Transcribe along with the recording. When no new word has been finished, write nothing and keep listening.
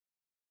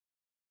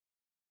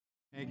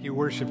Thank you,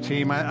 worship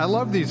team. I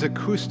love these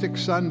acoustic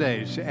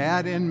Sundays.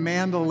 Add in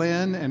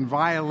mandolin and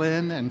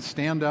violin and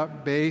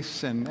stand-up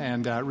bass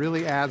and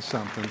really add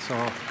something.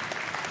 So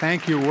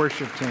thank you,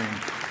 worship team.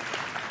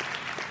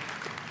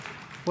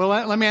 Well,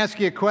 let me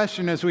ask you a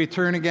question as we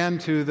turn again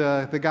to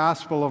the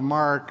Gospel of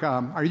Mark.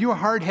 Are you a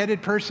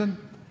hard-headed person?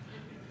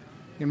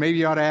 And maybe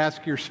you ought to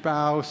ask your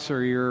spouse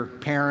or your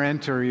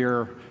parent or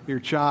your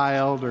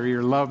child or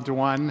your loved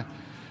one.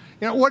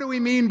 What do we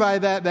mean by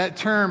that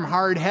term,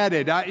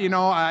 hard-headed?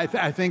 I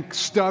think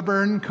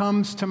stubborn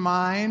comes to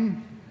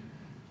mind.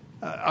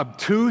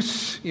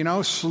 Obtuse,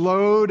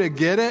 slow to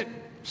get it,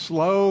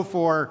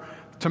 slow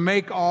to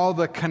make all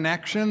the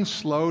connections,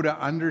 slow to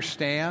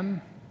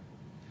understand.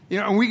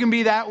 And we can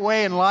be that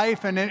way in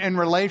life and in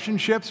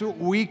relationships.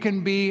 We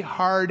can be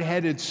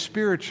hard-headed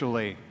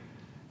spiritually.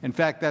 In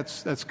fact,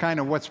 that's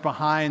kind of what's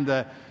behind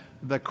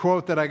the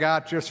quote that I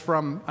got just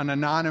from an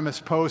anonymous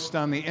post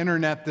on the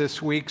internet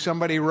this week.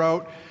 Somebody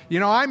wrote,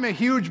 I'm a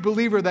huge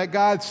believer that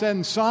God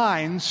sends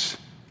signs,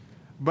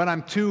 but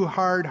I'm too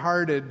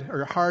hard-hearted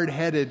or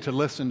hard-headed to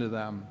listen to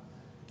them.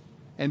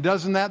 And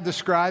doesn't that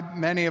describe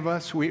many of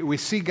us? We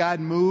see God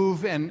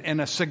move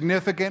in a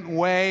significant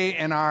way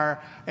in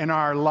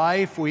our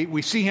life.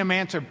 We see Him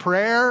answer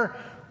prayer.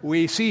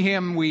 We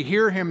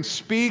hear Him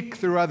speak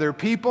through other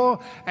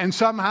people, and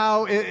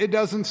somehow it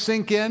doesn't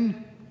sink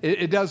in.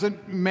 It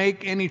doesn't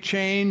make any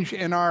change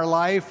in our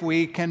life.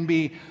 We can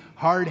be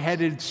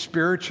hard-headed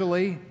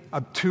spiritually,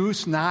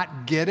 obtuse,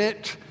 not get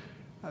it,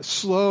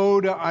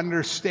 slow to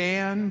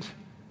understand.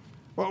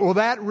 Well,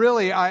 that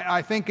really,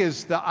 I think,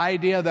 is the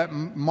idea that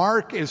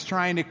Mark is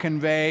trying to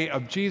convey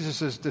of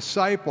Jesus'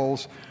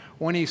 disciples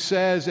when he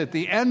says at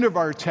the end of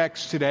our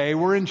text today,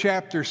 we're in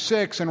chapter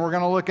 6, and we're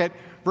going to look at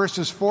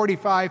verses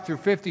 45 through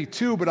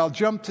 52, but I'll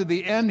jump to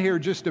the end here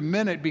just a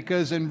minute,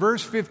 because in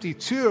verse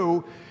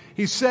 52,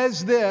 he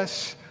says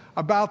this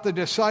about the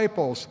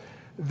disciples: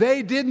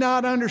 they did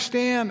not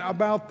understand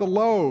about the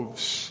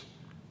loaves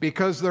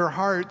because their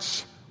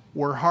hearts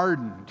were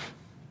hardened.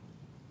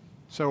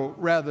 So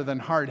rather than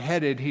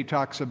hard-headed, he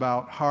talks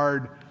about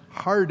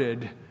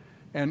hard-hearted.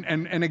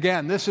 And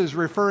again, this is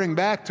referring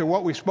back to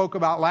what we spoke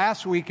about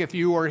last week, if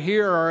you were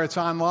here, or it's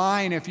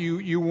online if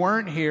you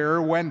weren't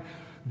here, when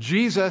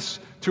Jesus,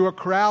 to a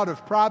crowd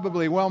of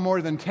probably well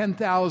more than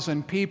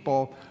 10,000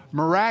 people,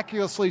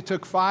 miraculously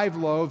took 5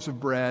 loaves of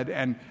bread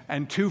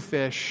and 2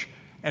 fish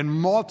and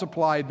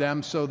multiplied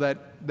them so that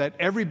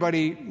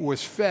everybody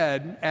was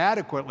fed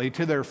adequately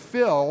to their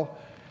fill.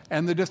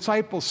 And the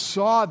disciples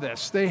saw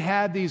this. They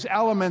had these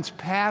elements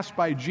passed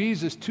by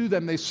Jesus to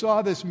them. They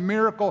saw this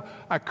miracle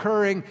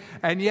occurring.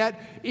 And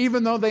yet,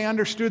 even though they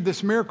understood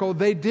this miracle,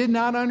 they did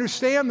not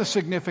understand the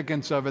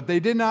significance of it. They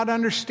did not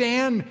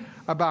understand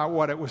about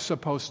what it was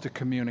supposed to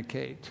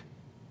communicate.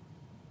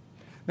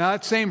 Now,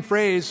 that same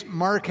phrase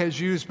Mark has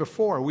used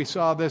before. We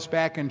saw this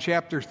back in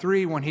chapter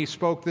 3 when he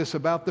spoke this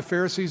about the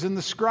Pharisees and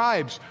the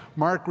scribes.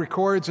 Mark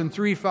records in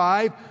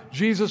 3:5,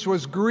 Jesus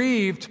was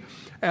grieved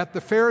at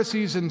the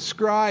Pharisees and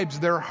scribes,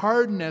 their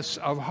hardness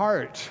of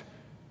heart.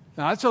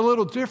 Now, that's a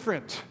little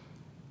different.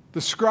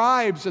 The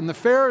scribes and the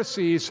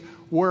Pharisees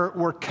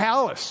were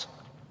callous,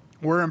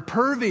 were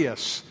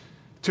impervious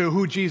to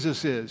who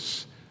Jesus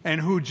is and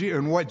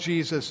what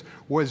Jesus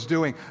was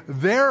doing.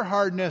 Their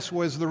hardness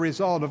was the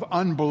result of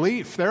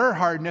unbelief. Their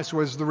hardness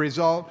was the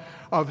result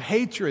of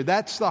hatred.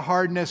 That's the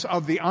hardness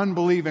of the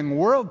unbelieving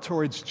world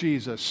towards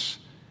Jesus.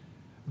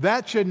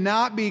 That should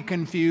not be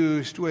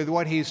confused with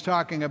what he's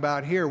talking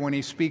about here when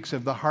he speaks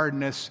of the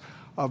hardness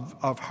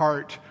of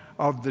heart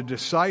of the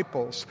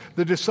disciples.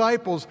 The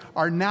disciples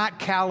are not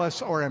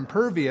callous or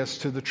impervious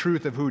to the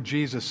truth of who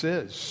Jesus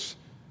is,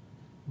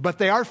 but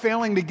they are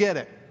failing to get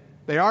it.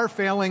 They are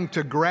failing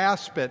to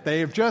grasp it. They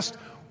have just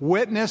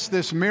witnessed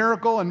this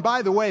miracle. And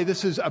by the way,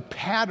 this is a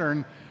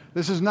pattern.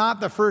 This is not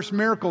the first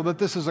miracle that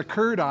this has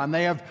occurred on.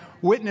 They have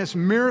witnessed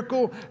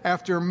miracle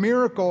after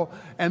miracle.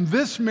 And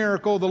this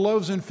miracle, the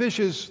loaves and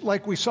fishes,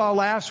 like we saw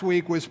last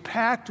week, was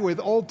packed with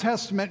Old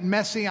Testament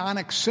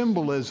messianic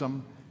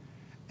symbolism.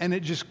 And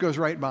it just goes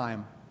right by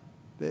them.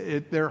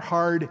 They're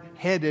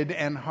hard-headed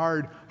and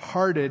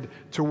hard-hearted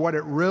to what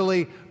it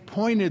really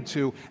pointed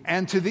to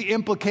and to the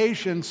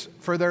implications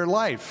for their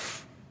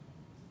life.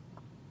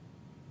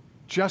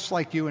 Just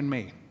like you and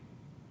me.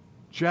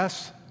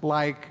 Just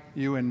like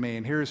you and me.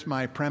 And here's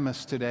my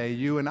premise today.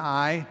 You and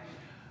I,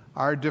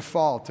 our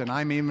default, and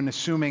I'm even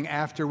assuming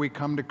after we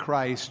come to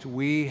Christ,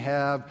 we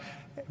have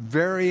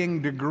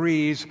varying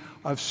degrees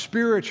of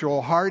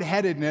spiritual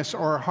hard-headedness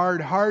or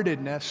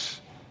hard-heartedness.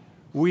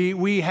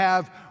 We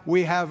have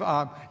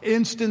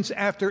instance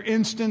after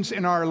instance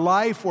in our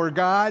life where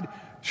God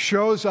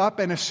shows up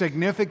in a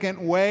significant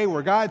way,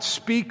 where God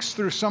speaks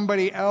through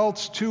somebody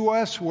else to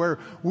us, where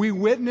we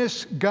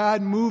witness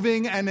God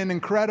moving in an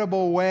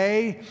incredible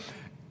way,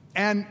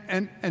 and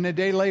a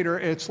day later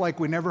it's like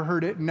we never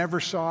heard it, never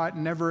saw it,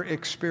 never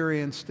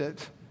experienced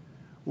it.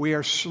 We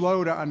are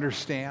slow to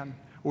understand.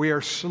 We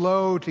are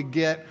slow to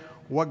get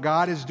what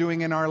God is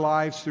doing in our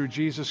lives through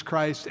Jesus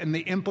Christ and the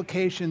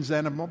implications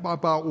then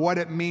about what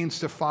it means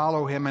to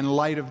follow Him in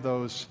light of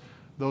those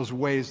those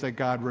ways that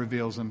God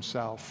reveals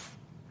himself.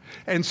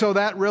 And so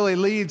that really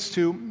leads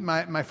to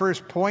my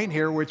first point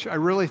here, which I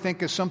really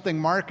think is something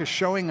Mark is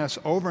showing us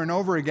over and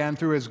over again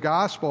through his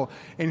gospel.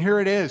 And here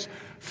it is.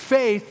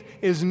 Faith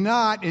is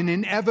not an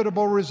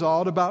inevitable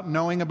result about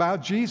knowing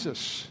about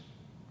Jesus.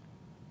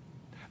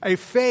 A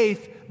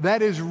faith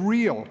that is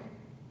real.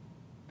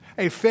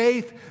 A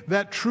faith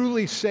that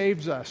truly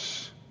saves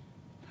us.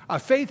 A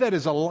faith that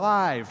is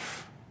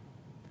alive.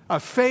 A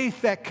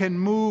faith that can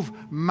move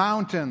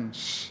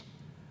mountains.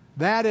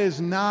 That is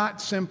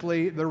not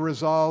simply the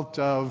result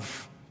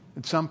of,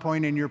 at some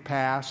point in your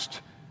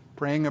past,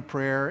 praying a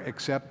prayer,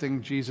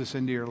 accepting Jesus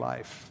into your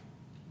life.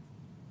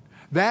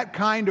 That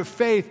kind of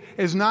faith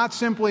is not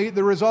simply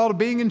the result of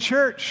being in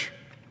church.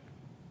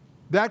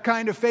 That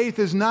kind of faith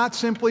is not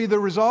simply the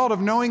result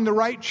of knowing the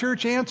right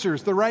church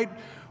answers, the right,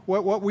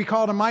 what we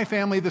call in my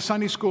family, the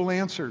Sunday school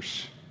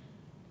answers.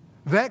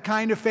 That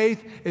kind of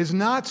faith is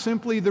not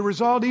simply the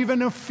result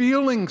even of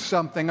feeling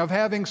something, of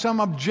having some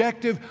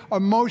objective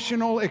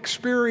emotional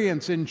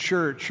experience in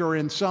church or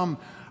in some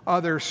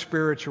other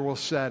spiritual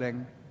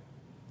setting.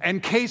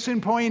 And case in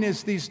point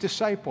is these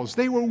disciples.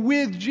 They were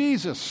with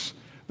Jesus.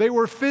 They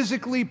were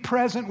physically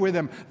present with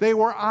him. They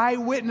were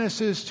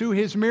eyewitnesses to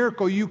his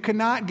miracle. You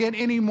cannot get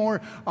any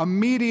more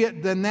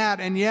immediate than that.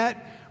 And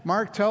yet,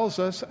 Mark tells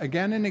us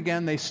again and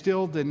again, they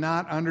still did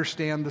not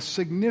understand the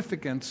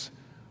significance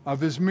of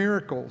his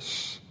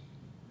miracles.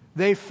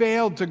 They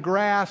failed to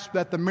grasp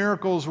that the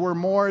miracles were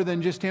more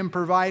than just him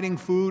providing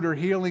food or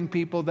healing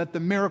people, that the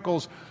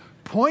miracles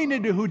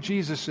pointed to who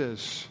Jesus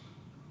is.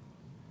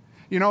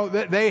 You know,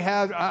 they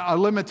had a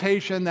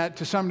limitation that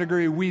to some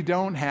degree we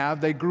don't have.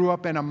 They grew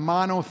up in a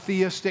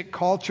monotheistic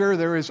culture.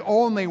 There is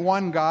only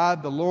one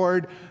God, the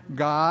Lord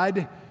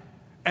God.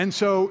 And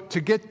so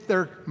to get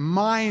their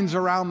minds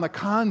around the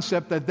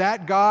concept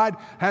that God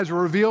has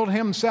revealed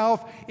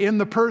himself in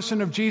the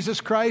person of Jesus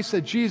Christ,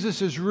 that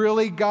Jesus is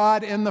really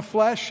God in the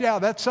flesh, yeah,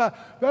 that's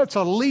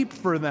a leap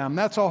for them.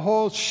 That's a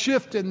whole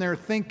shift in their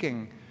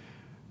thinking.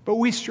 But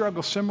we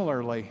struggle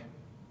similarly.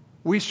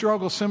 We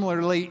struggle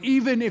similarly,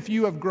 even if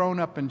you have grown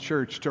up in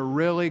church, to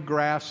really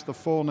grasp the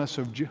fullness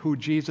of who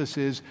Jesus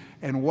is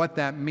and what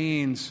that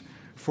means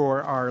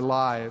for our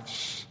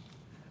lives.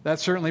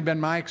 That's certainly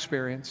been my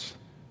experience.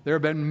 There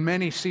have been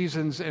many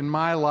seasons in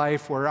my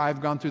life where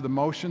I've gone through the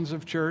motions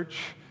of church,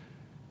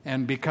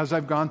 and because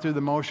I've gone through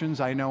the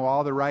motions, I know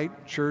all the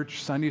right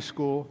church, Sunday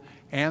school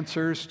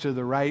answers to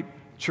the right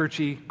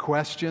churchy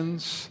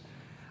questions,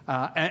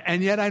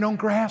 and yet I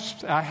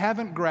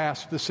haven't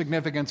grasped the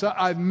significance.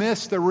 I've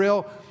missed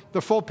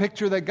the full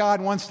picture that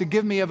God wants to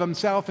give me of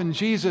himself in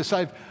Jesus.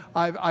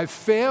 I've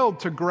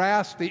failed to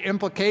grasp the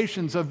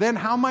implications of then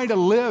how am I to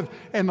live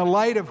in the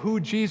light of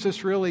who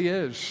Jesus really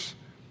is.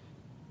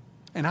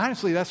 And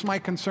honestly, that's my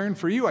concern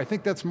for you. I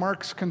think that's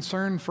Mark's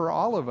concern for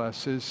all of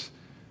us, is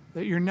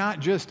that you're not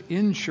just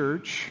in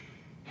church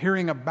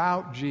hearing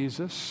about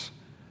Jesus,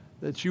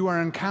 that you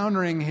are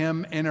encountering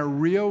him in a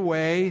real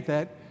way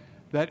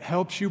that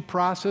helps you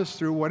process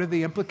through what are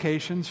the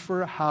implications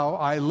for how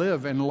I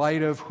live in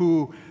light of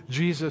who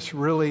Jesus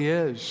really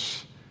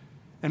is.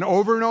 And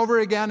over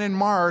again in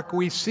Mark,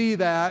 we see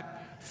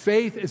that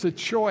faith is a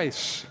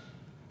choice.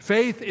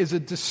 Faith is a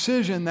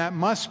decision that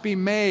must be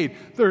made.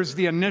 There's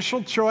the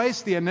initial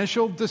choice, the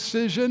initial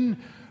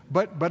decision,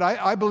 but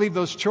I believe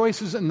those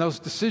choices and those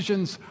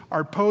decisions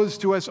are posed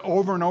to us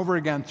over and over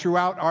again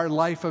throughout our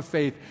life of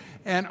faith.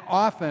 And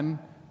often,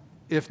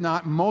 if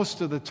not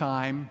most of the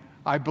time,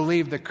 I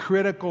believe the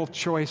critical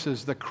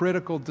choices, the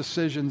critical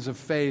decisions of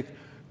faith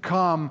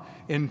come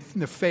in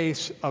the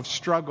face of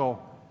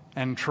struggle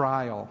and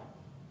trial.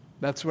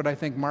 That's what I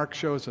think Mark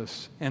shows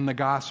us in the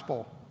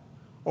gospel.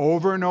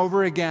 Over and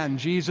over again,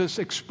 Jesus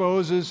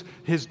exposes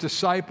his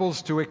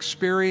disciples to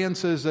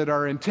experiences that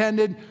are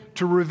intended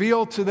to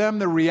reveal to them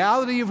the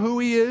reality of who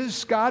he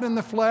is, God in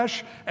the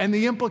flesh, and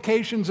the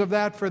implications of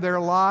that for their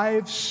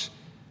lives.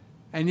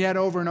 And yet,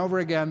 over and over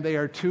again, they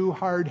are too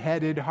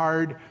hard-headed,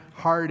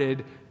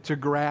 hard-hearted to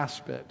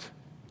grasp it.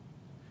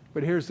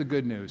 But here's the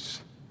good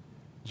news.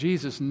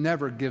 Jesus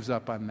never gives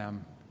up on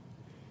them.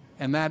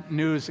 And that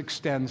news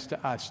extends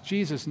to us.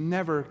 Jesus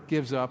never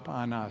gives up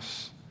on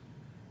us.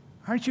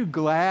 Aren't you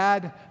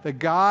glad that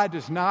God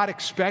does not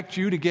expect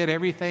you to get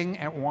everything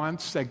at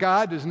once? That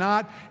God does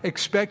not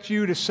expect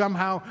you to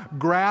somehow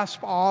grasp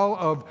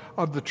all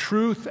of the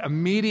truth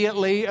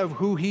immediately of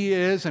who he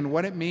is and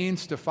what it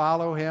means to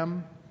follow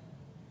him?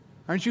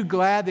 Aren't you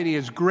glad that he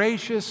is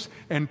gracious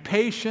and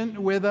patient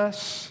with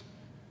us?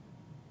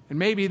 And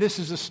maybe this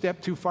is a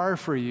step too far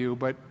for you,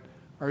 but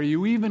are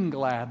you even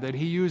glad that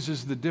he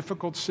uses the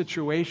difficult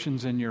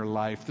situations in your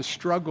life, the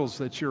struggles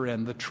that you're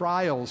in, the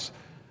trials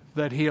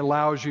that he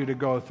allows you to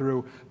go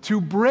through, to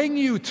bring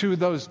you to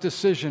those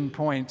decision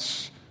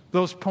points,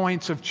 those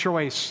points of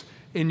choice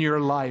in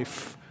your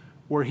life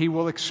where he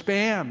will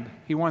expand.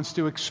 He wants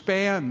to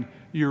expand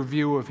your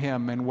view of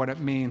him and what it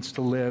means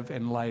to live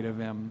in light of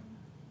him.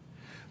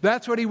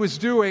 That's what he was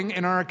doing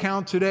in our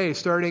account today,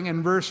 starting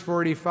in verse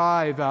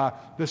 45.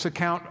 This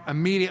account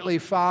immediately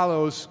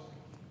follows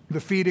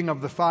the feeding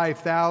of the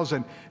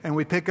 5,000. And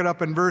we pick it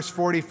up in verse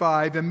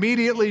 45.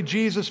 Immediately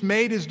Jesus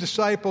made his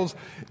disciples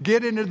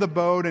get into the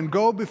boat and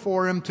go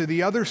before him to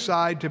the other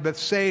side to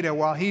Bethsaida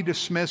while he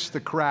dismissed the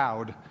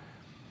crowd.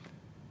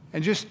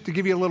 And just to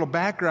give you a little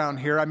background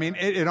here, I mean,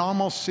 it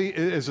almost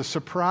is a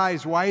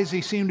surprise. Why does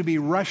he seem to be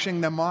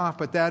rushing them off?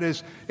 But that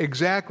is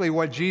exactly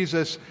what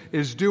Jesus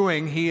is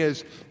doing. He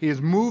is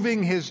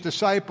moving his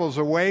disciples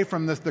away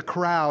from the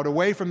crowd,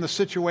 away from the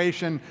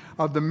situation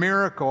of the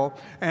miracle.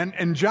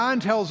 And John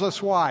tells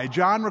us why.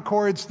 John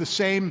records the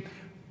same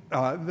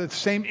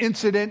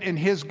incident in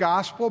his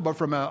gospel, but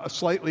from a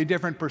slightly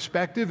different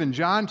perspective. And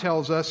John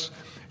tells us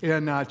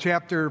in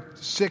chapter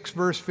 6,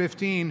 verse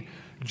 15,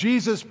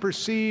 Jesus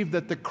perceived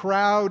that the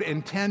crowd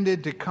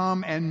intended to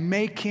come and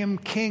make him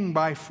king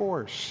by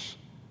force.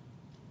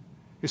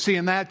 You see,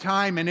 in that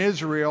time in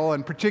Israel,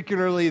 and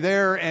particularly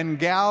there in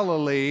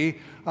Galilee,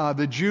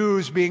 the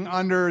Jews being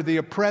under the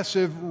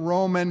oppressive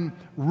Roman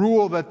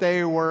rule that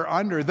they were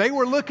under, they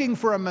were looking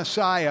for a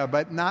Messiah,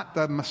 but not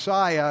the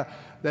Messiah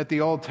that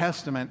the Old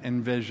Testament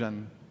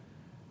envisioned.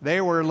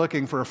 They were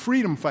looking for a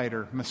freedom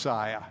fighter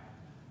Messiah.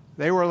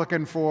 They were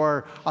looking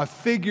for a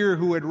figure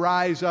who would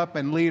rise up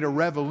and lead a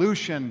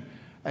revolution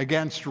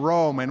against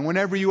Rome. And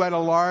whenever you had a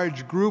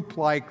large group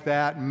like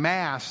that,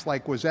 mass,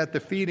 like was at the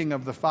feeding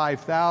of the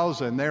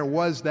 5,000, there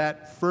was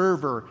that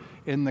fervor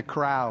in the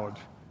crowd.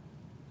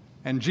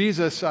 And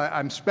Jesus,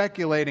 I'm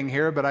speculating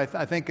here, but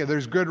I think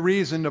there's good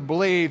reason to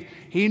believe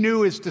he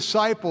knew his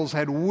disciples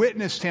had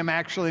witnessed him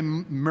actually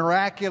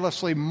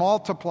miraculously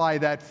multiply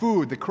that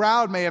food. The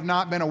crowd may have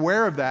not been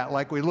aware of that,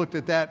 like we looked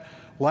at that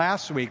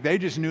last week. They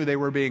just knew they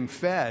were being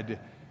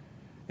fed.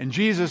 And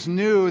Jesus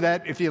knew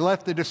that if you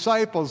left the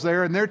disciples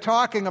there and they're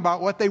talking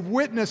about what they've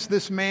witnessed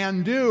this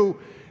man do,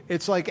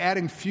 it's like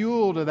adding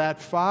fuel to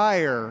that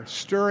fire,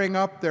 stirring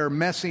up their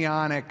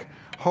messianic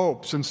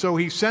hopes. And so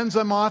he sends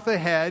them off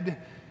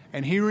ahead,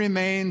 and he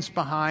remains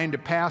behind to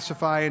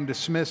pacify and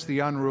dismiss the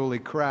unruly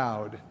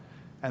crowd.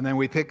 And then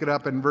we pick it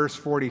up in verse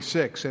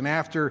 46. And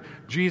after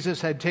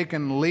Jesus had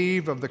taken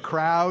leave of the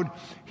crowd,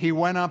 he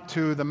went up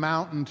to the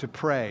mountain to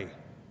pray.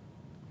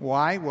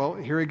 Why? Well,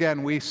 here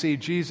again, we see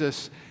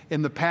Jesus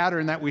in the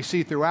pattern that we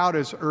see throughout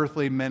his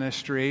earthly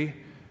ministry.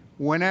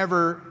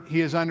 Whenever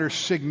he is under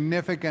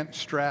significant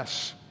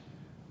stress,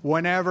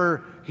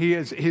 whenever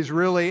he's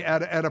really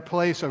at a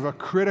place of a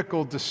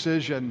critical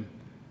decision,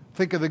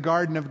 think of the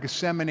Garden of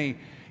Gethsemane,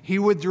 he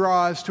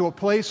withdraws to a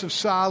place of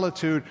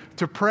solitude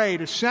to pray,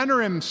 to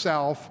center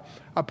himself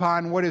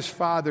upon what his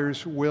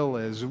Father's will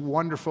is. A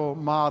wonderful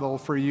model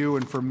for you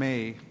and for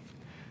me.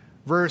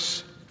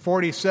 Verse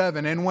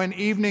 47, and when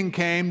evening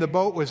came, the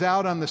boat was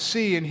out on the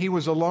sea, and he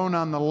was alone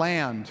on the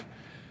land.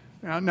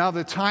 Now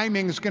the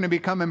timing is going to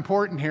become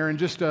important here in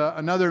just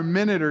another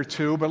minute or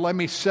two, but let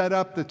me set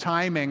up the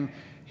timing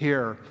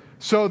here.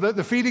 So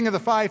the feeding of the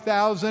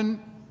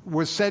 5,000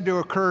 was said to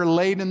occur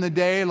late in the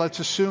day. Let's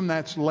assume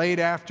that's late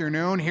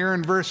afternoon. Here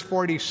in verse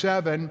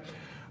 47,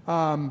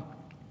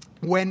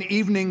 when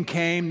evening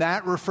came,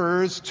 that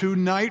refers to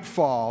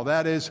nightfall.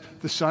 That is,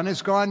 the sun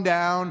has gone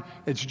down.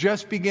 It's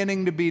just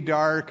beginning to be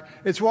dark.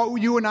 It's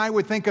what you and I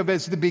would think of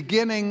as the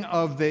beginning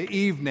of the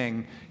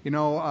evening.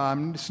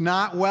 It's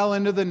not well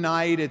into the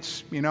night.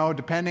 It's,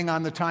 depending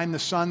on the time the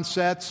sun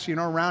sets,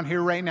 around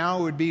here right now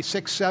it would be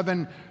 6,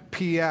 7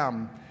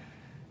 p.m.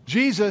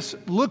 Jesus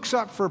looks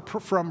up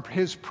from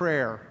his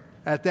prayer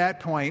at that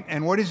point,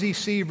 and what does he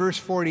see? Verse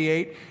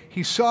 48,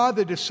 he saw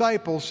the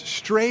disciples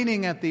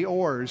straining at the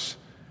oars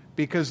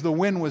because the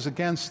wind was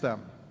against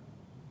them.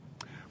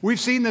 We've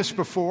seen this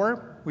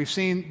before. We've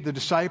seen the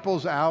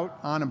disciples out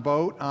on a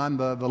boat on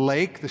the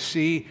lake, the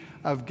Sea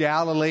of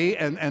Galilee,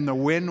 and the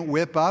wind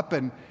whip up.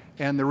 And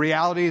the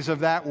realities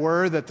of that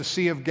were that the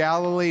Sea of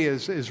Galilee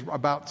is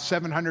about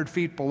 700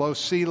 feet below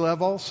sea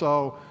level.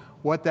 So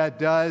what that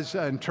does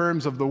in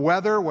terms of the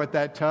weather, what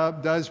that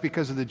does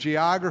because of the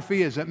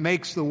geography, is it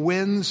makes the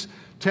winds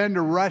tend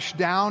to rush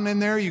down in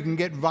there. You can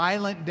get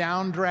violent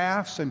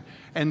downdrafts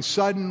and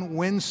sudden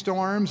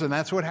windstorms, and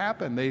that's what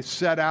happened. They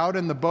set out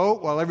in the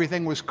boat while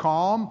everything was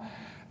calm.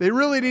 They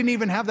really didn't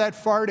even have that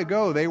far to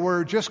go. They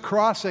were just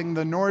crossing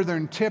the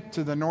northern tip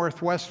to the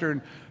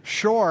northwestern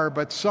shore,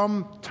 but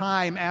some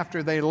time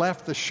after they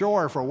left the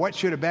shore for what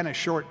should have been a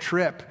short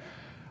trip,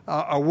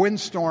 a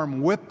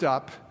windstorm whipped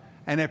up,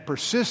 and it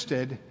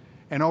persisted,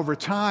 and over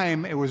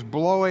time it was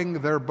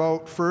blowing their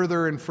boat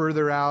further and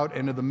further out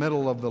into the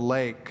middle of the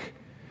lake.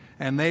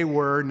 And they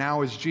were,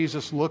 now as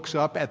Jesus looks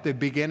up at the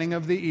beginning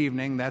of the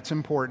evening, that's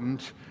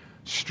important,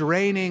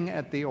 straining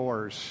at the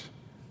oars.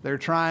 They're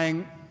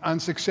trying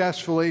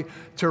unsuccessfully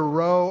to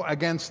row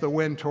against the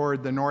wind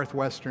toward the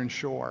northwestern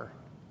shore.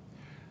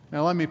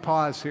 Now let me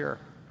pause here.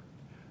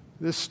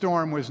 This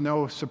storm was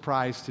no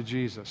surprise to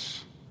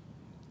Jesus.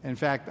 In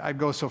fact, I'd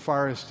go so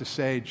far as to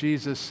say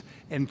Jesus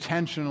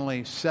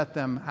intentionally set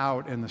them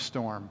out in the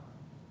storm.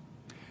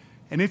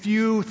 And if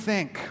you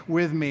think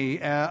with me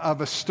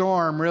of a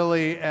storm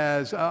really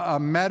as a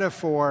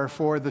metaphor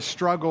for the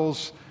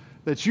struggles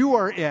that you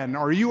are in,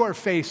 or you are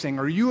facing,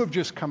 or you have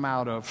just come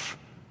out of,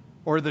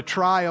 or the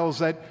trials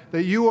that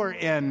you are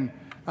in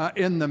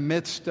in the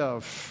midst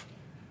of.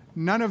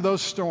 None of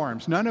those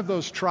storms, none of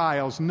those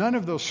trials, none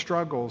of those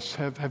struggles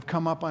have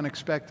come up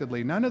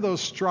unexpectedly. None of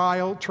those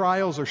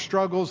trials or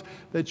struggles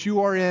that you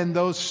are in,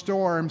 those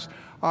storms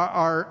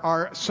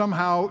are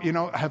somehow,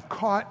 have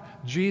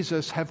caught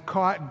Jesus, have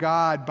caught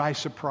God by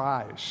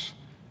surprise.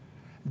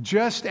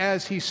 Just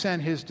as he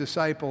sent his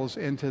disciples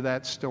into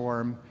that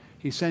storm,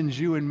 he sends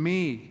you and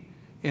me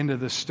into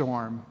the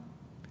storm.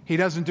 He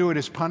doesn't do it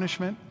as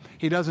punishment.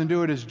 He doesn't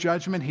do it as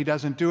judgment. He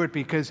doesn't do it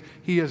because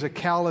he is a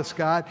callous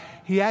God.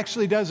 He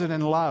actually does it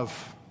in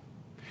love.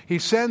 He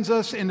sends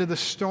us into the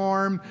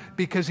storm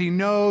because he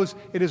knows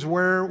it is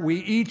where we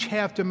each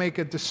have to make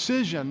a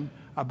decision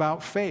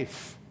about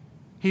faith.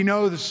 He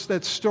knows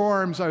that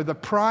storms are the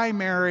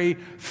primary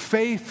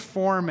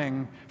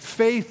faith-forming,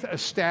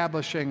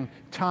 faith-establishing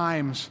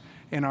times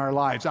in our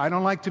lives. I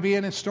don't like to be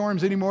in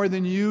storms any more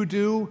than you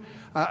do.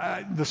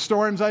 The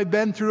storms I've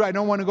been through, I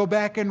don't want to go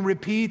back and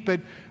repeat, but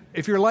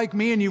if you're like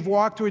me and you've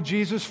walked with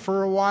Jesus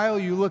for a while,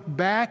 you look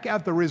back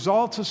at the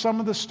results of some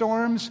of the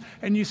storms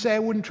and you say, I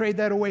wouldn't trade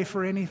that away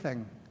for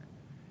anything.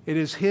 It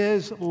is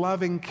his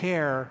loving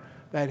care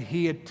that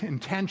he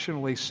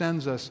intentionally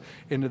sends us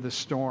into the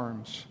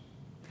storms.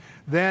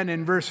 Then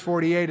in verse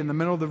 48, in the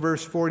middle of the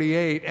verse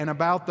 48, and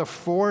about the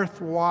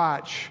fourth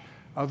watch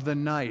of the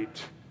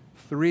night,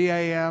 3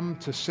 a.m.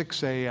 to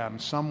 6 a.m.,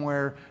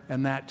 somewhere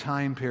in that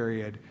time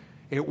period,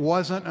 it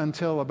wasn't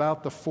until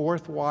about the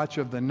fourth watch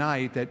of the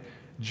night that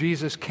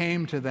Jesus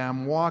came to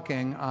them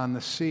walking on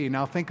the sea.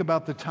 Now think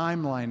about the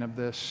timeline of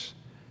this.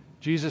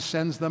 Jesus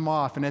sends them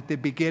off, and at the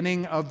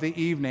beginning of the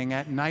evening,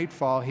 at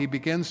nightfall, he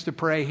begins to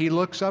pray. He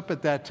looks up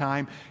at that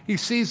time. He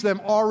sees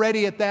them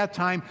already at that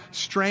time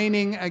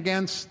straining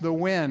against the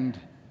wind.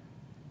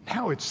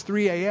 Now it's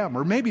 3 a.m.,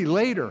 or maybe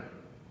later.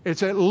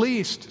 It's at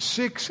least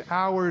 6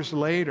 hours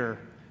later.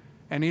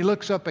 And he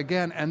looks up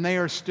again, and they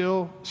are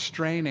still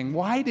straining.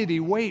 Why did he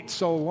wait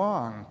so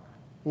long?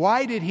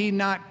 Why did he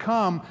not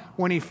come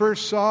when he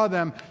first saw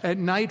them at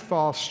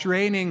nightfall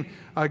straining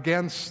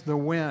against the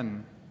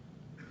wind?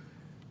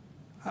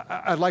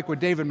 I like what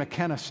David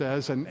McKenna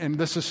says, and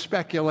this is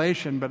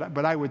speculation,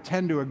 but I would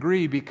tend to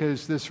agree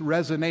because this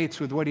resonates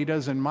with what he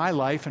does in my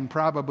life and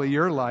probably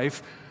your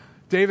life.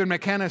 David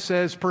McKenna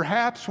says,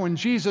 perhaps when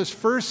Jesus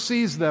first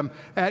sees them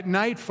at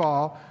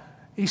nightfall,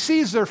 he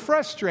sees they're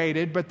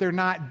frustrated, but they're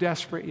not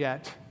desperate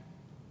yet.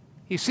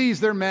 He sees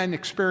their men,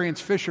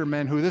 experienced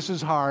fishermen, who this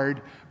is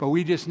hard, but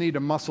we just need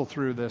to muscle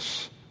through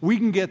this. We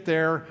can get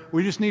there.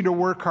 We just need to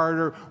work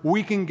harder.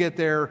 We can get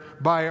there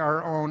by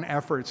our own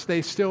efforts.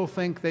 They still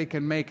think they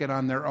can make it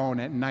on their own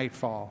at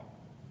nightfall.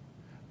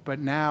 But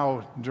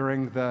now,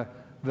 during the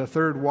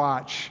third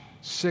watch,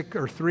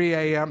 3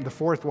 a.m., the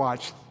fourth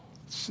watch,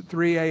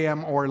 3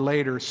 a.m. or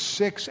later,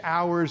 6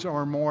 hours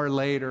or more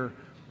later,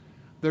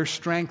 their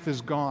strength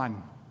is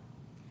gone,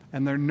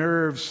 and their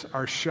nerves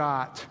are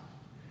shot,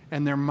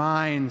 and their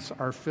minds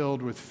are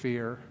filled with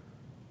fear.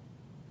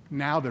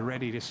 Now they're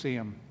ready to see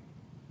him.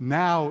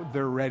 Now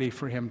they're ready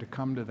for him to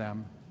come to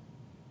them.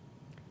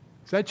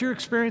 Is that your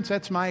experience?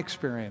 That's my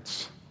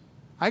experience.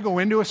 I go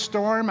into a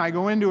storm, I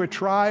go into a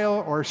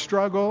trial or a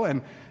struggle,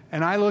 and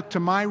I look to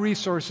my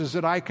resources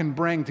that I can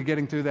bring to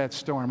getting through that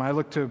storm. I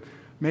look to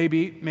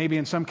maybe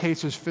in some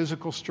cases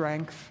physical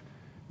strength,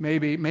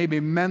 maybe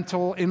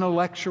mental,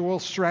 intellectual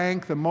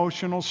strength,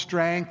 emotional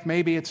strength.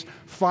 Maybe it's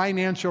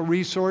financial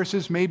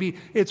resources. Maybe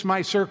it's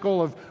my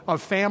circle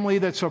of family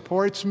that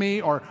supports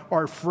me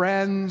or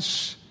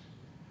friends.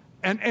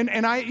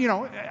 And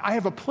I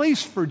have a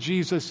place for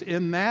Jesus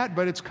in that,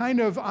 but it's kind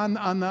of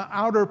on the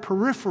outer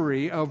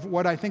periphery of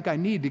what I think I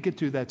need to get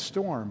through that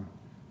storm.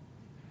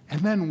 And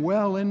then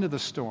well into the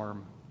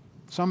storm.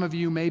 Some of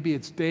you, maybe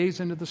it's days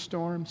into the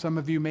storm. Some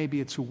of you, maybe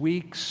it's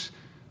weeks.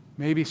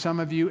 Maybe some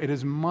of you, it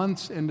is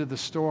months into the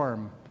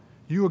storm.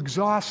 You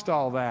exhaust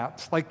all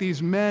that, like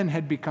these men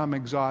had become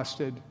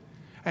exhausted.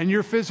 And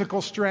your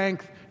physical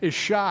strength is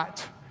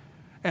shot.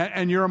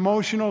 And your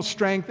emotional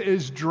strength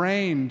is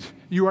drained.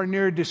 You are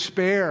near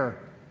despair.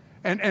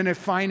 And if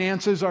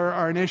finances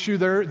are an issue,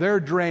 they're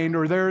drained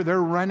or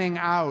they're running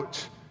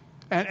out.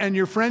 And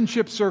your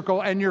friendship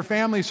circle and your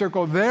family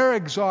circle, they're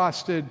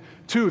exhausted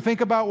too.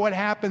 Think about what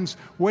happens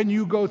when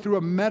you go through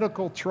a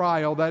medical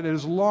trial that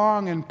is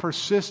long and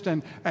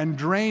persistent and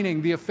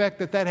draining, the effect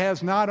that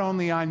has not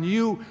only on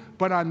you,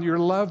 but on your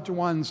loved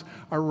ones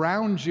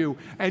around you.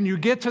 And you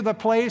get to the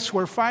place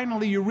where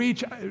finally you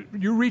reach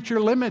your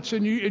limits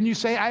and you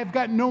say, I've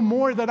got no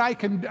more that I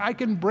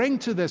can bring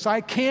to this. I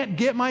can't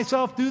get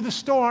myself through the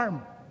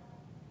storm.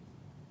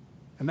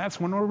 And that's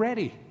when we're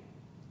ready.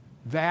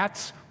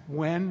 That's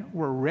when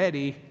we're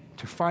ready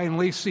to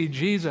finally see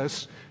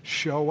Jesus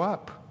show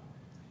up.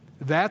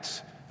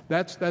 That's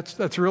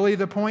really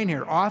the point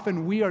here.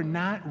 Often we are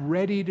not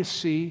ready to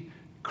see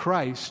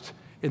Christ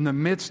in the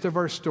midst of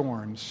our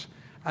storms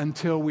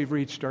until we've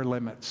reached our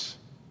limits,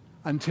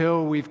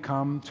 until we've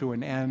come to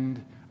an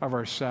end of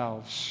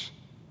ourselves.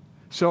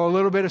 So a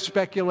little bit of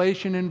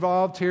speculation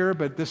involved here,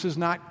 but this is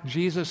not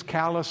Jesus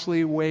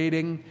callously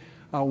waiting,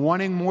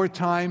 wanting more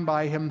time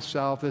by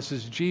himself. This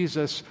is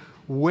Jesus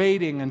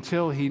waiting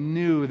until he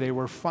knew they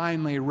were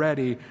finally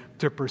ready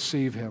to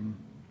perceive him.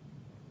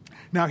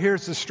 Now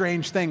here's the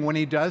strange thing. When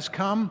he does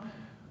come,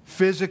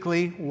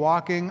 physically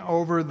walking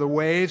over the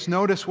waves,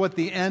 notice what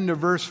the end of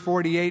verse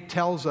 48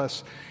 tells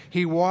us.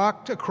 He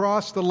walked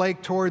across the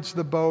lake towards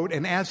the boat,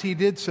 and as he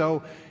did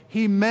so,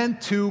 he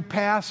meant to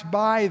pass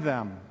by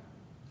them.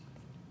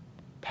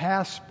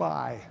 Pass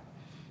by.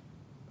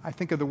 I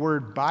think of the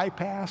word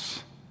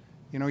bypass.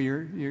 You know,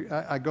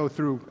 I go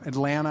through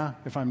Atlanta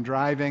if I'm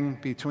driving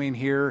between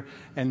here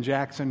and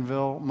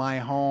Jacksonville, my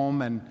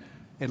home, and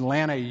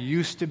Atlanta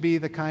used to be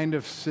the kind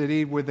of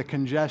city with the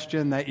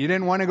congestion that you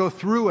didn't want to go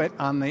through it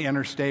on the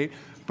interstate,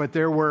 but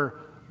there were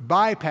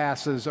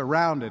bypasses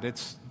around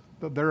it.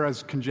 They're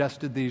as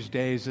congested these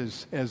days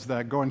as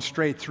the going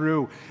straight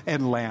through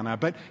Atlanta.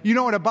 But you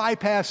know what a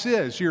bypass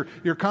is.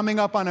 You're coming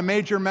up on a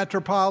major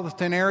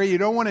metropolitan area. You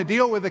don't want to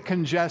deal with the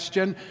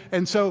congestion.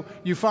 And so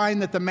you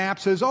find that the map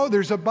says, oh,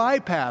 there's a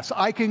bypass.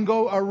 I can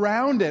go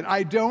around it.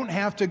 I don't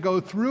have to go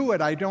through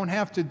it. I don't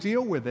have to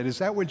deal with it. Is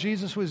that what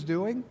Jesus was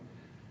doing?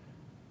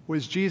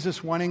 Was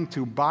Jesus wanting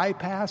to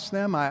bypass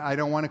them? I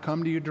don't want to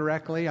come to you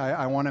directly.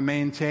 I want to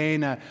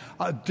maintain a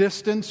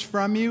distance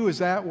from you. Is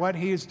that what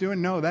he is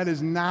doing? No, that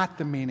is not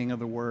the meaning of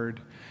the word.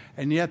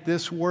 And yet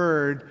this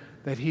word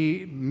that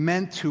he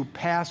meant to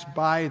pass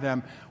by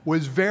them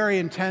was very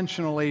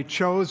intentionally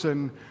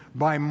chosen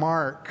by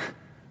Mark.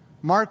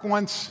 Mark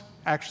wants,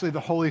 actually the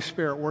Holy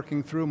Spirit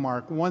working through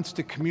Mark, wants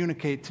to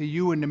communicate to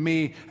you and to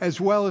me, as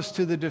well as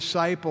to the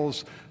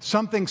disciples,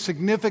 something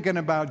significant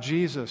about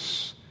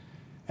Jesus.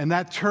 And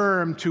that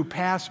term, to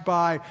pass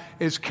by,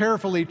 is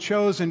carefully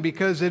chosen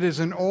because it is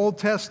an Old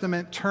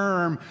Testament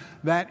term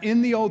that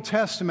in the Old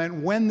Testament,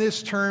 when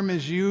this term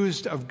is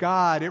used of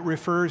God, it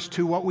refers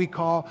to what we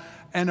call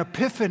an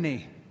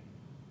epiphany.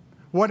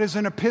 What is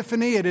an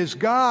epiphany? It is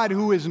God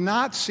who is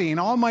not seen,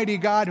 Almighty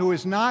God who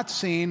is not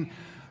seen,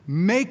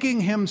 making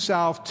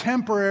himself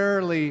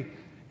temporarily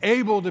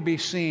able to be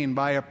seen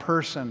by a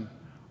person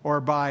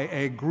or by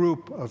a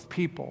group of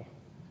people.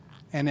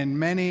 And in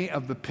many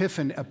of the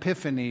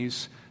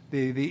epiphanies,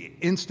 the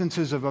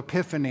instances of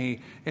epiphany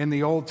in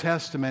the Old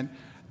Testament,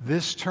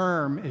 this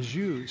term is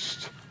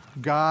used.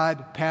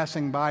 God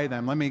passing by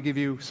them. Let me give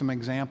you some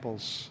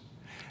examples.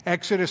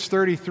 Exodus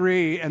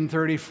 33 and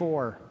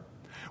 34.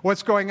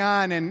 What's going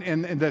on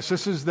in this?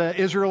 This is the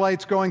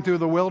Israelites going through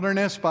the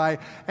wilderness. By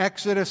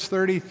Exodus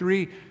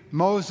 33,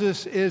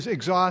 Moses is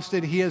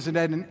exhausted. He is at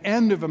an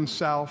end of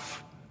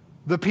himself.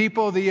 The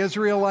people, the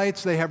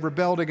Israelites, they have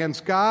rebelled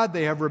against God.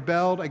 They have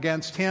rebelled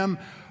against him.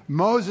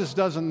 Moses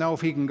doesn't know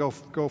if he can go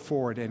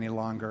forward any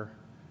longer.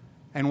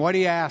 And what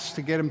he asks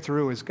to get him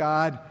through is,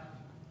 God,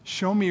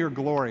 show me your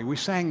glory. We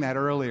sang that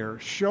earlier.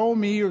 Show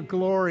me your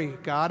glory,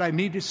 God. I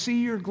need to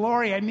see your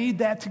glory. I need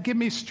that to give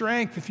me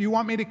strength if you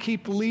want me to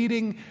keep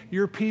leading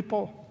your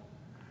people.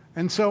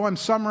 And so I'm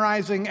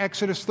summarizing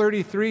Exodus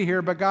 33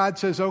 here, but God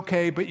says,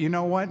 okay, but you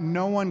know what?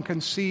 No one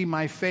can see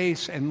my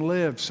face and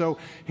live. So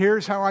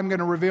here's how I'm going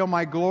to reveal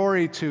my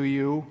glory to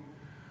you.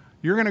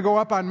 You're going to go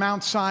up on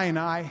Mount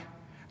Sinai,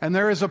 and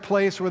there is a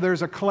place where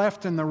there's a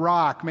cleft in the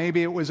rock.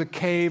 Maybe it was a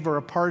cave or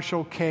a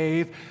partial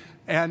cave,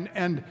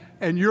 and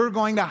you're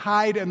going to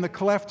hide in the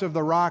cleft of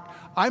the rock.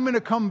 I'm going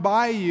to come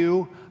by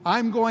you.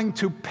 I'm going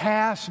to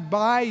pass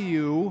by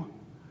you,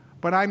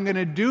 but I'm going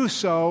to do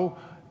so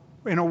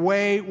in a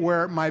way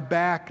where my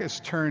back is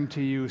turned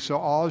to you, so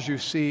all you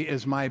see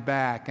is my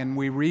back. And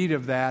we read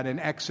of that in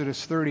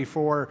Exodus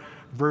 34,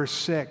 verse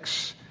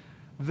 6.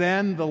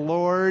 Then the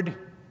Lord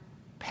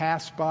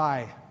passed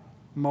by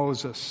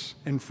Moses,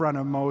 in front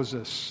of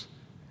Moses.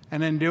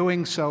 And in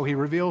doing so, he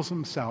reveals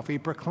himself. He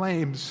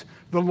proclaims,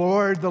 the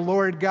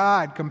Lord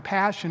God,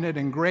 compassionate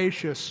and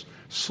gracious,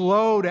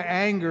 slow to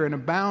anger and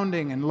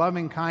abounding in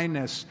loving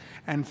kindness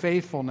and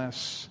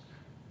faithfulness.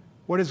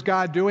 What is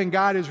God doing?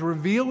 God is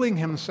revealing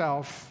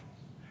himself.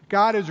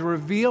 God is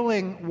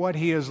revealing what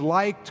he is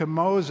like to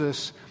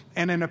Moses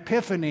in an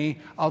epiphany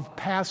of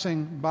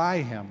passing by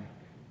him.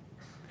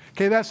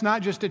 Okay, that's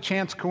not just a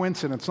chance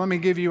coincidence. Let me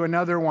give you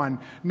another one.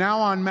 Now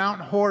on Mount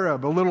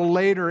Horeb, a little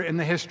later in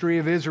the history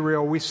of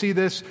Israel, we see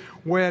this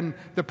when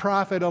the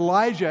prophet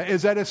Elijah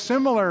is at a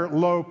similar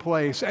low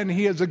place, and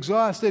he is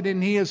exhausted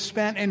and he is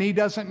spent and he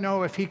doesn't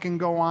know if he can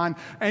go on,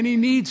 and he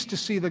needs to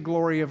see the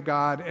glory of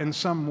God in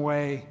some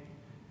way.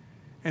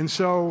 And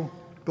so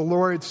the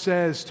Lord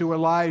says to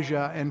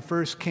Elijah in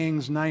 1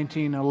 Kings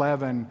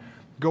 19:11,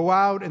 go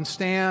out and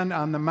stand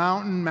on the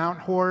mountain, Mount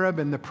Horeb,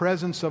 in the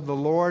presence of the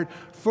Lord,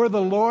 for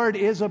the Lord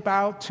is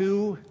about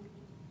to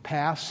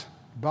pass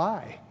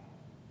by.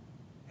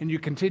 And you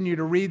continue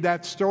to read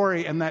that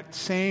story, and that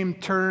same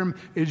term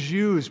is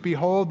used.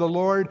 Behold, the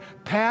Lord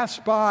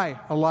passed by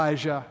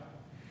Elijah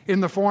in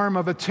the form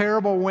of a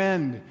terrible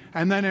wind,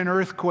 and then an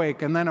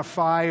earthquake, and then a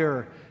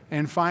fire,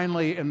 and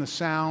finally in the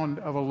sound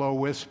of a low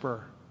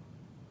whisper.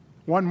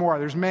 One more.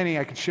 There's many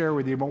I could share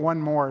with you, but one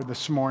more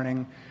this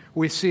morning.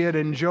 We see it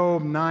in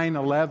Job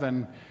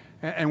 9:11.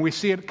 And we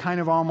see it kind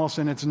of almost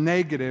in its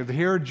negative.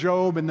 Here,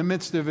 Job, in the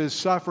midst of his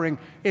suffering,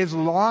 is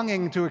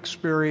longing to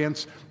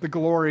experience the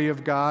glory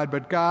of God.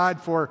 But God,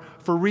 for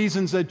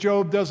reasons that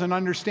Job doesn't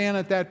understand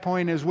at that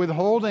point, is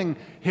withholding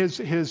his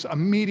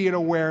immediate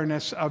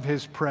awareness of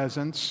his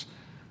presence.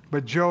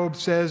 But Job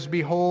says,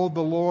 "Behold,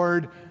 the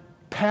Lord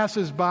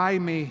passes by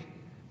me,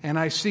 and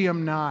I see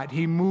him not.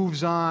 He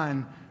moves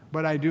on,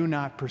 but I do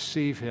not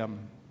perceive him."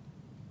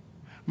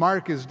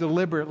 Mark is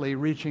deliberately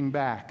reaching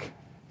back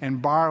and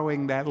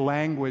borrowing that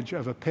language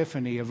of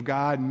epiphany, of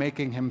God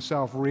making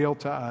himself real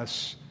to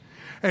us.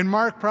 And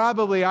Mark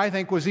probably, I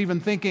think, was even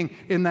thinking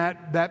in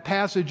that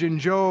passage in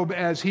Job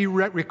as he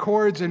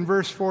records in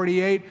verse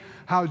 48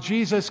 how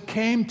Jesus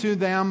came to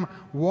them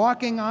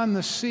walking on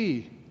the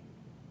sea.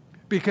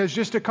 Because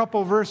just a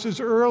couple verses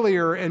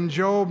earlier in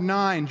Job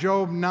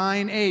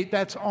 9:8,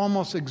 that's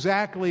almost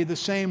exactly the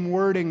same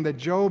wording that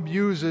Job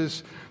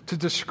uses to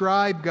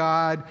describe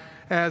God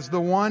as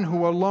the one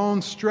who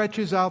alone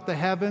stretches out the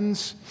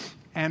heavens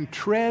and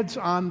treads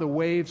on the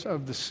waves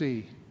of the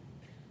sea.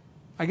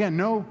 Again,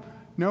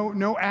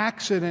 no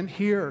accident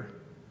here.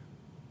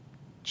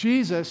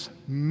 Jesus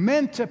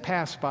meant to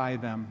pass by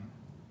them,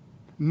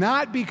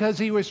 not because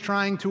he was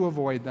trying to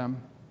avoid them,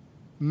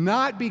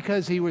 not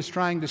because he was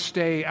trying to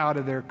stay out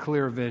of their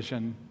clear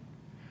vision,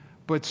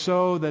 but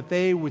so that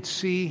they would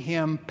see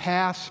him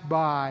pass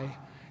by,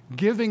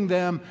 giving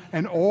them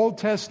an Old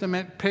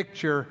Testament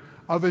picture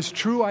of his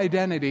true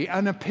identity,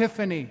 an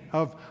epiphany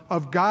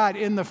of God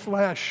in the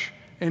flesh,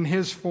 in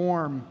his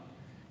form,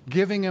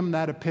 giving him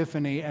that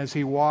epiphany as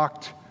he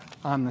walked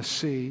on the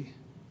sea.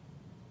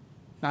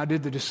 Now,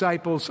 did the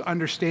disciples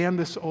understand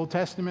this Old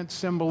Testament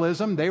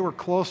symbolism? They were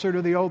closer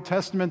to the Old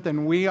Testament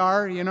than we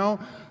are,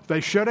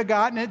 They should have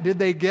gotten it. Did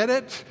they get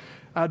it?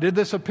 Did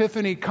this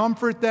epiphany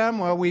comfort them?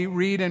 Well, we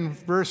read in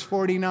verse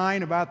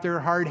 49 about their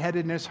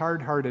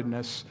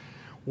hard-heartedness.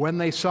 When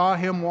they saw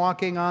him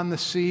walking on the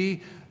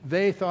sea,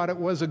 they thought it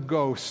was a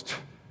ghost.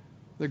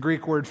 The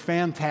Greek word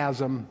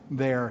phantasm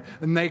there.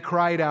 And they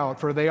cried out,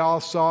 for they all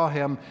saw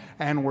him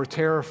and were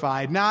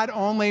terrified. Not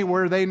only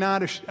were they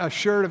not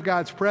assured of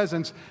God's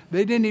presence,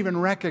 they didn't even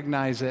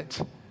recognize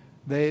it.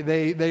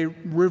 They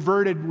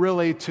reverted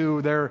really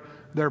to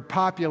their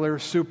popular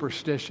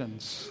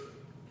superstitions.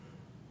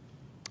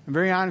 And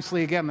very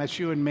honestly, again, that's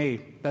you and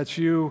me. That's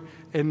you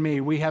and me.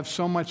 We have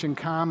so much in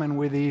common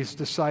with these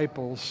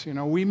disciples.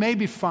 We may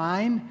be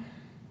fine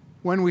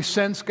when we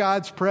sense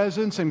God's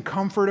presence in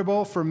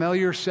comfortable,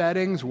 familiar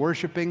settings,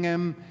 worshiping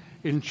him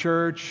in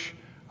church,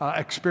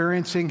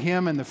 experiencing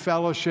him in the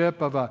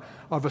fellowship of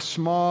a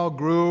small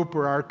group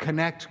or our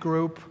connect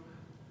group.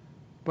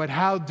 But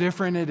how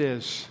different it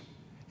is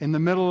in the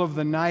middle of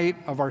the night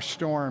of our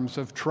storms,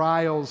 of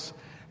trials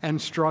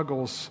and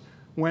struggles,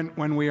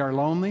 when we are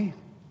lonely,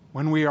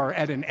 when we are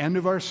at an end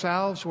of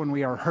ourselves, when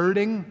we are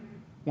hurting,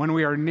 when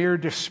we are near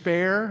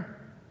despair,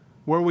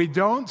 where we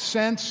don't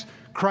sense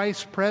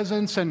Christ's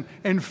presence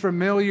in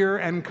familiar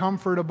and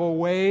comfortable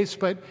ways.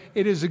 But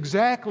it is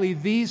exactly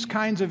these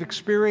kinds of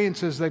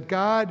experiences that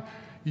God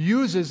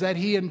uses, that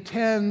he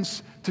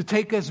intends to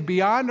take us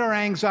beyond our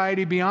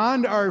anxiety,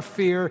 beyond our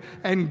fear,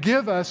 and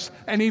give us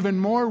an even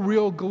more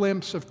real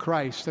glimpse of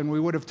Christ than we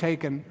would have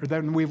taken, or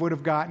than we would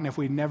have gotten if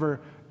we'd never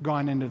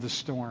gone into the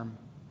storm.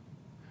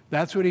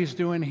 That's what he's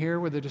doing here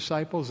with the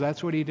disciples.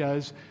 That's what he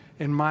does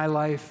in my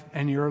life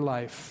and your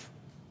life.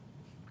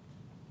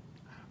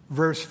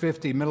 Verse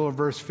 50, middle of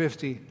verse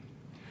 50.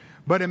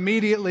 But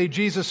immediately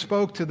Jesus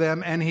spoke to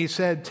them and he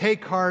said,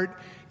 "Take heart,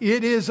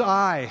 it is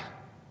I.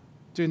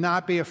 Do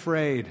not be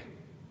afraid."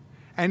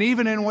 And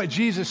even in what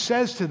Jesus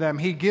says to them,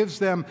 he gives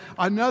them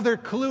another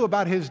clue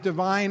about his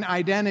divine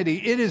identity.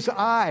 It is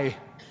I.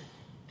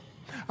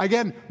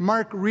 Again,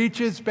 Mark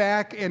reaches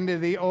back into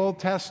the Old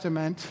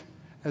Testament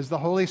as the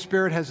Holy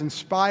Spirit has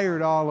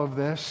inspired all of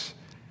this.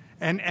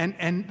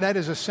 And that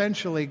is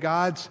essentially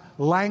God's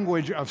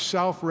language of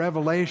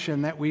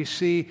self-revelation that we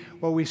see.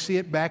 Well, we see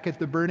it back at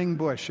the burning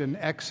bush in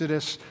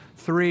Exodus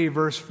 3,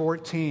 verse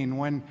 14,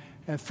 when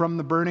from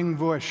the burning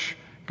bush,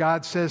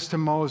 God says to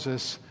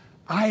Moses,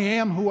 "I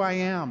am who I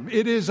am.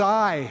 It is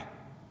I.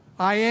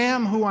 I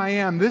am who I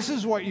am." This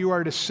is what you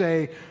are to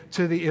say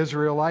to the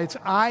Israelites.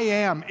 I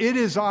am. It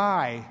is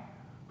I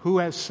who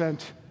has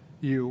sent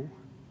you.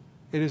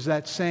 It is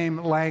that same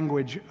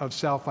language of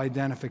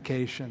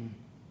self-identification.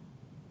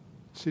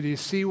 So do you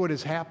see what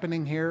is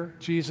happening here?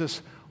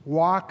 Jesus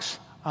walks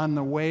on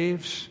the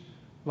waves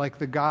like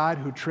the God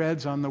who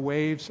treads on the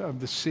waves of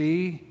the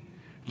sea.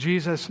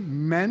 Jesus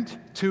meant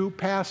to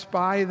pass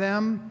by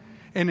them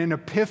in an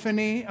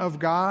epiphany of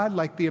God,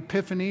 like the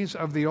epiphanies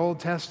of the Old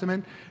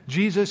Testament.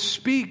 Jesus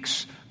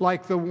speaks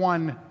like the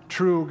one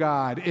true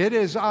God. It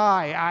is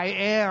I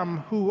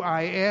am who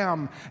I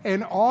am.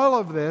 And all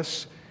of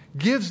this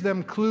gives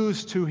them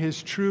clues to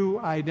his true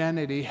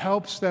identity,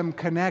 helps them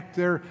connect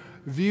their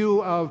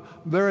view of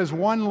there is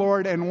one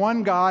Lord and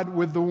one God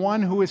with the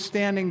one who is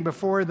standing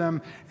before them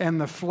in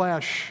the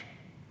flesh.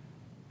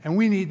 And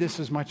we need this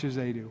as much as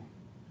they do.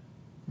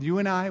 You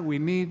and I, we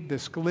need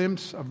this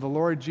glimpse of the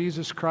Lord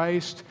Jesus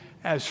Christ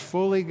as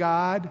fully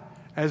God,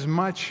 as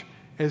much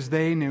as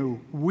they knew.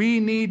 We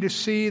need to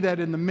see that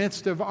in the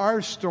midst of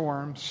our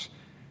storms,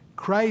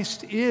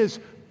 Christ is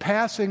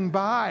passing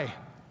by,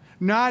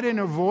 not in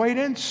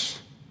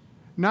avoidance,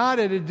 not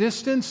at a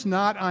distance,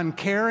 not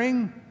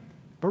uncaring,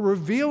 but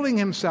revealing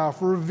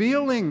himself,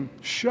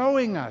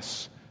 showing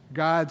us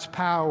God's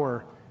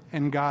power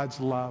and God's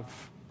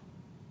love.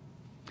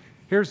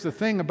 Here's the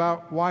thing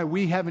about why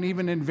we have an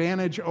even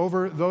advantage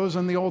over those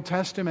in the Old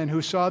Testament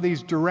who saw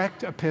these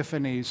direct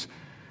epiphanies.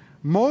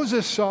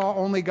 Moses saw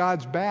only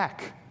God's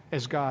back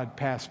as God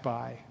passed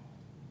by.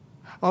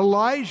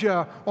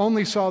 Elijah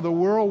only saw the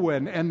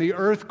whirlwind and the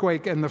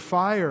earthquake and the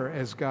fire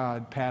as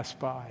God passed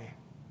by.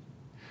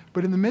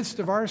 But in the midst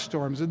of our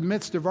storms, in the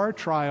midst of our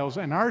trials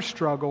and our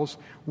struggles,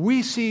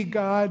 we see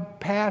God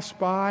pass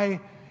by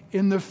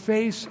in the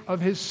face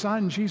of his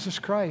Son, Jesus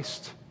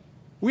Christ.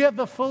 We have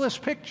the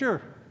fullest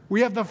picture.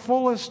 We have the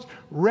fullest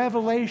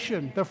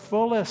revelation, the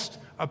fullest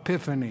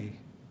epiphany.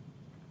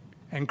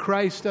 And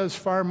Christ does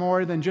far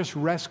more than just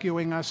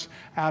rescuing us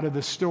out of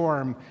the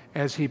storm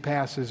as he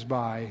passes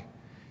by.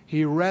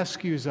 He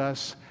rescues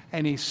us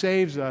and he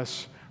saves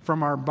us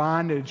from our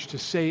bondage to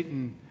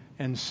Satan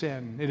and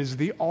sin. It is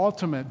the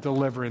ultimate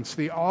deliverance,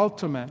 the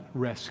ultimate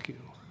rescue.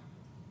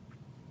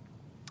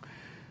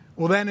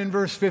 Well, then in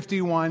verse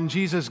 51,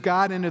 Jesus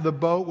got into the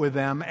boat with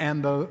them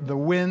and the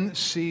wind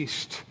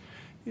ceased.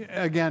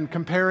 Again,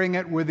 comparing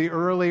it with the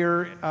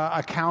earlier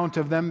account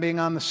of them being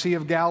on the Sea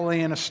of Galilee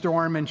in a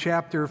storm in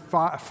chapter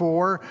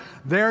 4,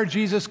 there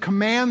Jesus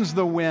commands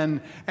the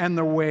wind and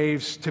the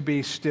waves to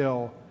be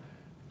still.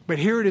 But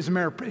here it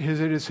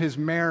is his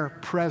mere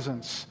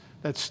presence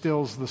that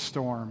stills the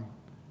storm.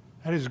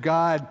 That is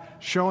God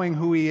showing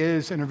who he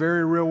is in a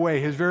very real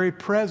way. His very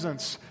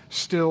presence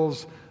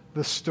stills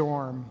the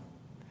storm.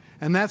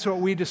 And that's what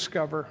we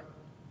discover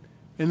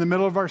in the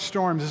middle of our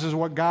storms. This is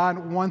what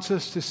God wants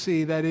us to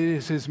see, that it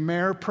is his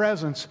mere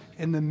presence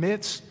in the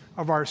midst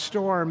of our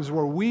storms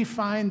where we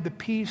find the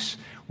peace,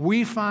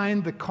 we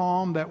find the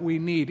calm that we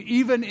need,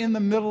 even in the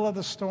middle of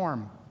the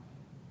storm.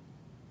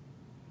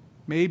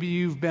 Maybe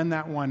you've been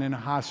that one in a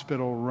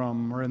hospital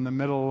room or in the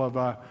middle of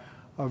a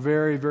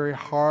very, very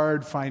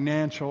hard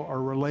financial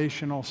or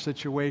relational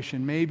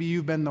situation. Maybe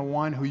you've been the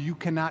one who you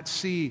cannot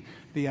see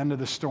the end of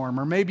the storm.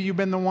 Or maybe you've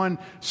been the one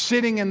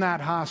sitting in that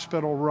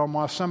hospital room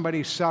while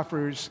somebody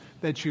suffers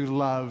that you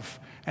love,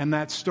 and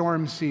that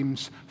storm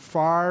seems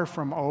far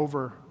from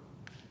over.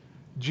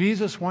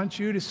 Jesus wants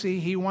you to see,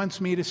 he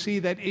wants me to see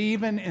that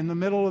even in the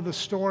middle of the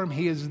storm,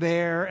 he is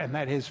there, and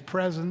that his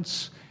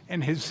presence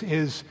and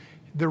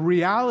the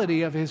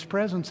reality of his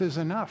presence is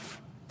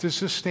enough to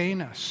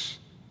sustain us.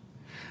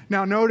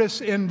 Now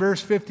notice in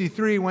verse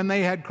 53, when they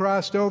had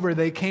crossed over,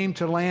 they came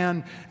to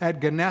land at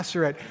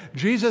Gennesaret.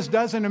 Jesus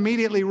doesn't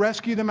immediately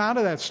rescue them out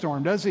of that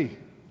storm, does he?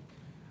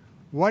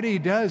 What he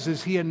does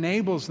is he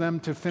enables them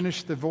to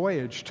finish the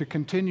voyage, to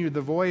continue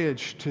the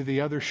voyage to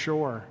the other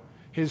shore.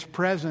 His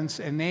presence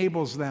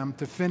enables them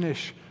to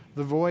finish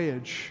the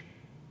voyage.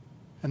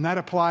 And that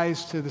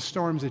applies to the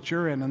storms that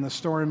you're in and the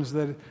storms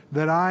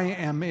that I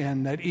am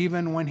in, that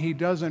even when he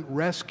doesn't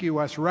rescue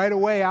us right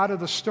away out of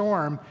the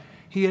storm,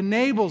 he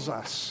enables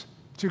us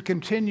to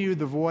continue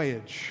the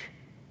voyage.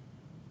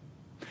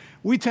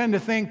 We tend to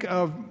think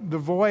of the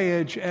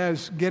voyage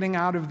as getting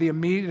out of the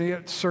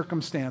immediate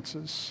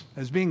circumstances,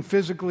 as being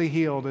physically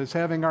healed, as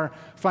having our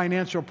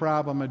financial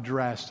problem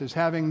addressed, as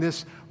having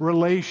this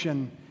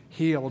relation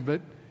healed. But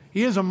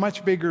he has a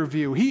much bigger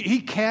view. He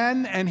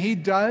can and he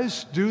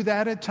does do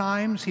that at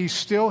times. He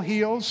still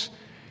heals.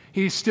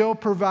 He still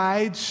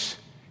provides.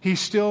 He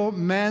still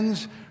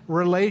mends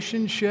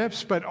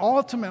relationships. But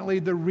ultimately,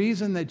 the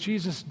reason that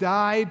Jesus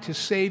died to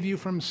save you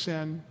from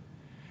sin,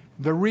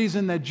 the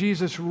reason that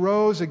Jesus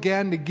rose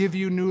again to give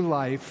you new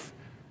life,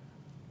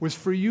 was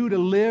for you to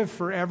live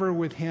forever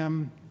with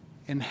him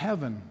in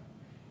heaven.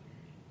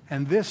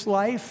 And this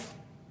life,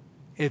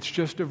 it's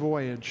just a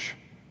voyage.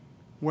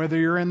 Whether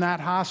you're in that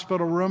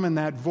hospital room and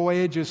that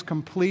voyage is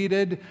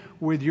completed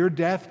with your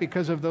death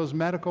because of those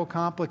medical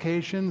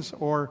complications,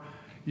 or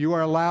you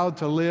are allowed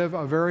to live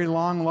a very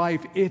long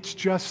life, it's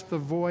just the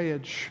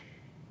voyage.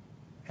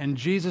 And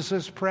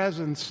Jesus'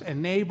 presence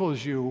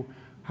enables you,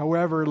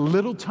 however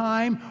little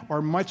time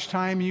or much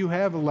time you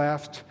have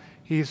left,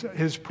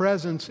 his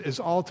presence is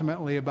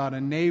ultimately about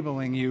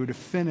enabling you to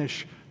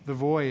finish the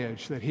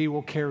voyage that he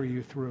will carry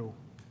you through.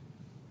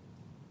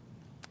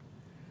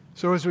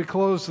 So as we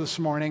close this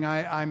morning,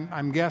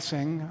 I'm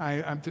guessing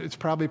it's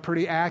probably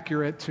pretty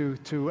accurate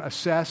to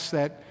assess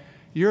that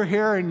you're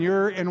here and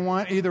you're in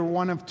either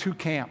one of two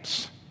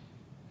camps.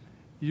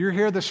 You're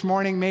here this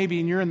morning maybe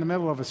and you're in the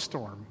middle of a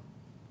storm.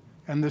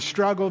 And the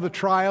struggle, the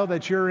trial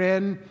that you're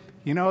in,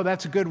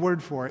 that's a good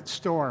word for it,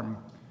 storm.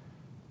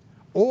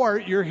 Or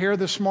you're here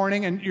this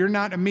morning and you're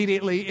not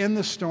immediately in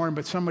the storm,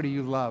 but somebody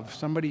you love,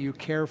 somebody you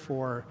care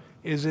for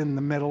is in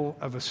the middle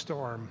of a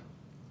storm.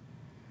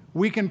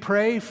 We can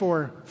pray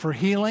for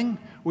healing.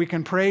 We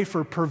can pray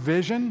for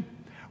provision.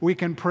 We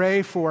can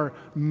pray for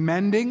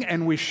mending,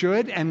 and we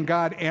should, and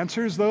God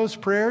answers those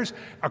prayers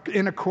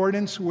in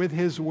accordance with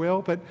His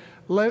will. But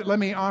let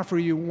me offer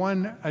you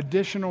one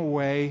additional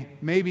way,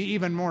 maybe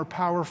even more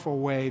powerful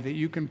way, that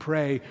you can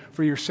pray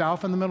for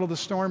yourself in the middle of the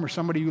storm or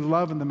somebody you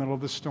love in the middle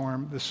of the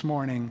storm this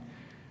morning.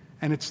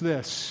 And it's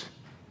this: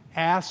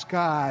 ask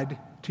God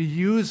to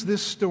use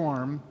this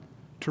storm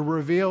to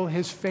reveal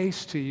His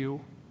face to you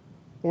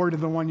or to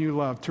the one you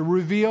love, to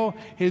reveal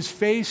His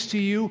face to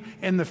you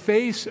in the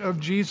face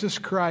of Jesus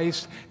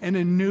Christ in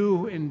a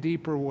new and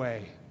deeper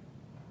way.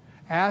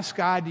 Ask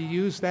God to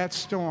use that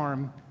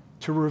storm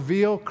to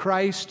reveal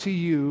Christ to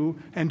you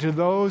and to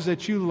those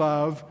that you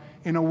love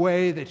in a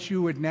way that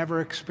you would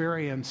never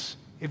experience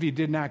if you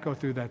did not go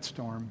through that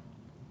storm.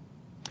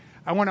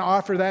 I want to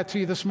offer that to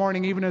you this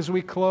morning, even as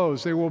we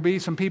close. There will be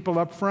some people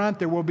up front.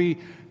 There will be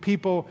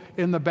people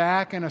in the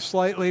back in a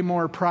slightly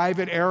more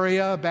private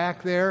area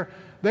back there.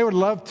 They would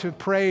love to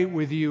pray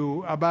with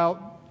you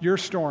about your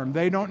storm.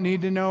 They don't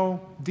need to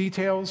know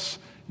details.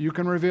 You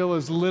can reveal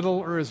as little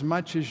or as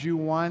much as you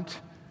want.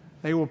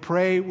 They will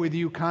pray with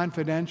you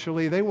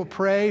confidentially. They will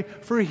pray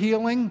for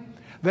healing.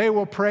 They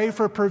will pray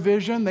for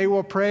provision. They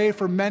will pray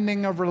for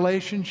mending of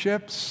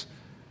relationships.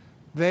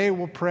 They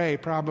will pray,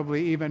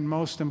 probably even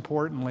most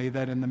importantly,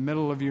 that in the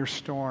middle of your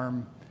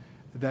storm,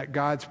 that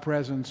God's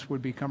presence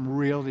would become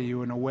real to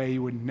you in a way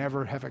you would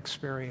never have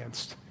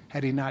experienced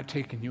had He not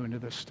taken you into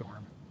this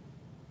storm.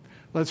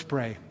 Let's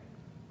pray.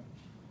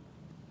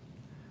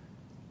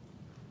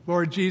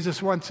 Lord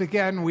Jesus, once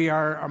again, we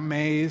are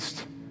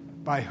amazed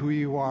by who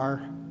you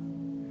are.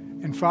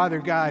 And Father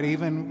God,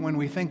 even when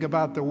we think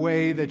about the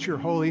way that your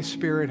Holy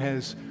Spirit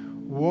has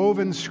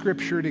woven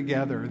Scripture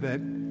together, that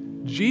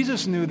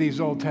Jesus knew these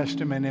Old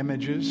Testament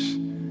images,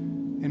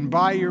 and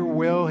by your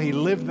will, He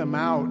lived them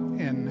out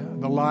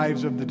in the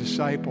lives of the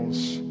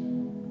disciples.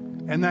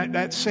 And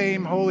that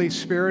same Holy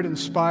Spirit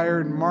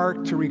inspired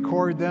Mark to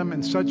record them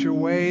in such a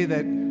way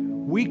that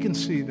we can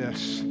see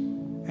this,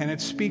 and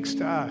it speaks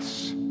to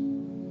us.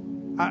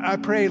 I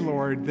pray,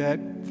 Lord, that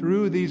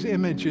through these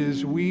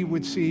images, we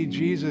would see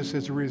Jesus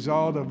as a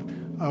result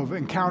of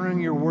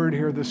encountering your word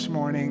here this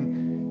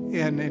morning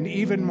in an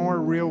even more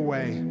real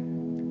way.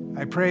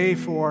 I pray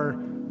for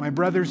my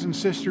brothers and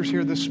sisters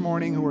here this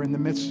morning who are in the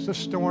midst of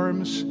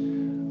storms.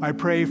 I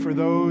pray for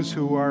those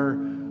who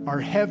are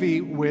heavy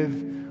with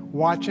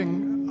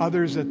watching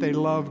others that they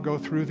love go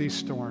through these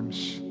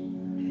storms.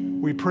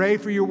 We pray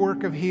for your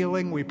work of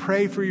healing. We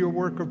pray for your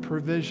work of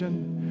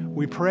provision.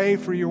 We pray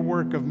for your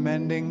work of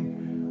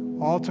mending.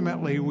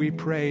 Ultimately, we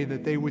pray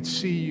that they would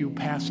see you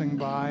passing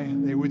by.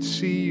 They would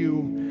see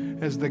you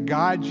as the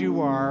God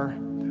you are,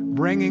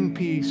 bringing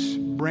peace,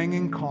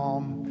 bringing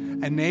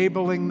calm,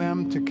 enabling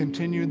them to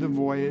continue the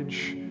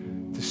voyage,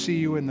 to see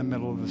you in the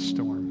middle of the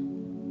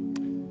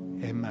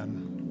storm.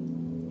 Amen.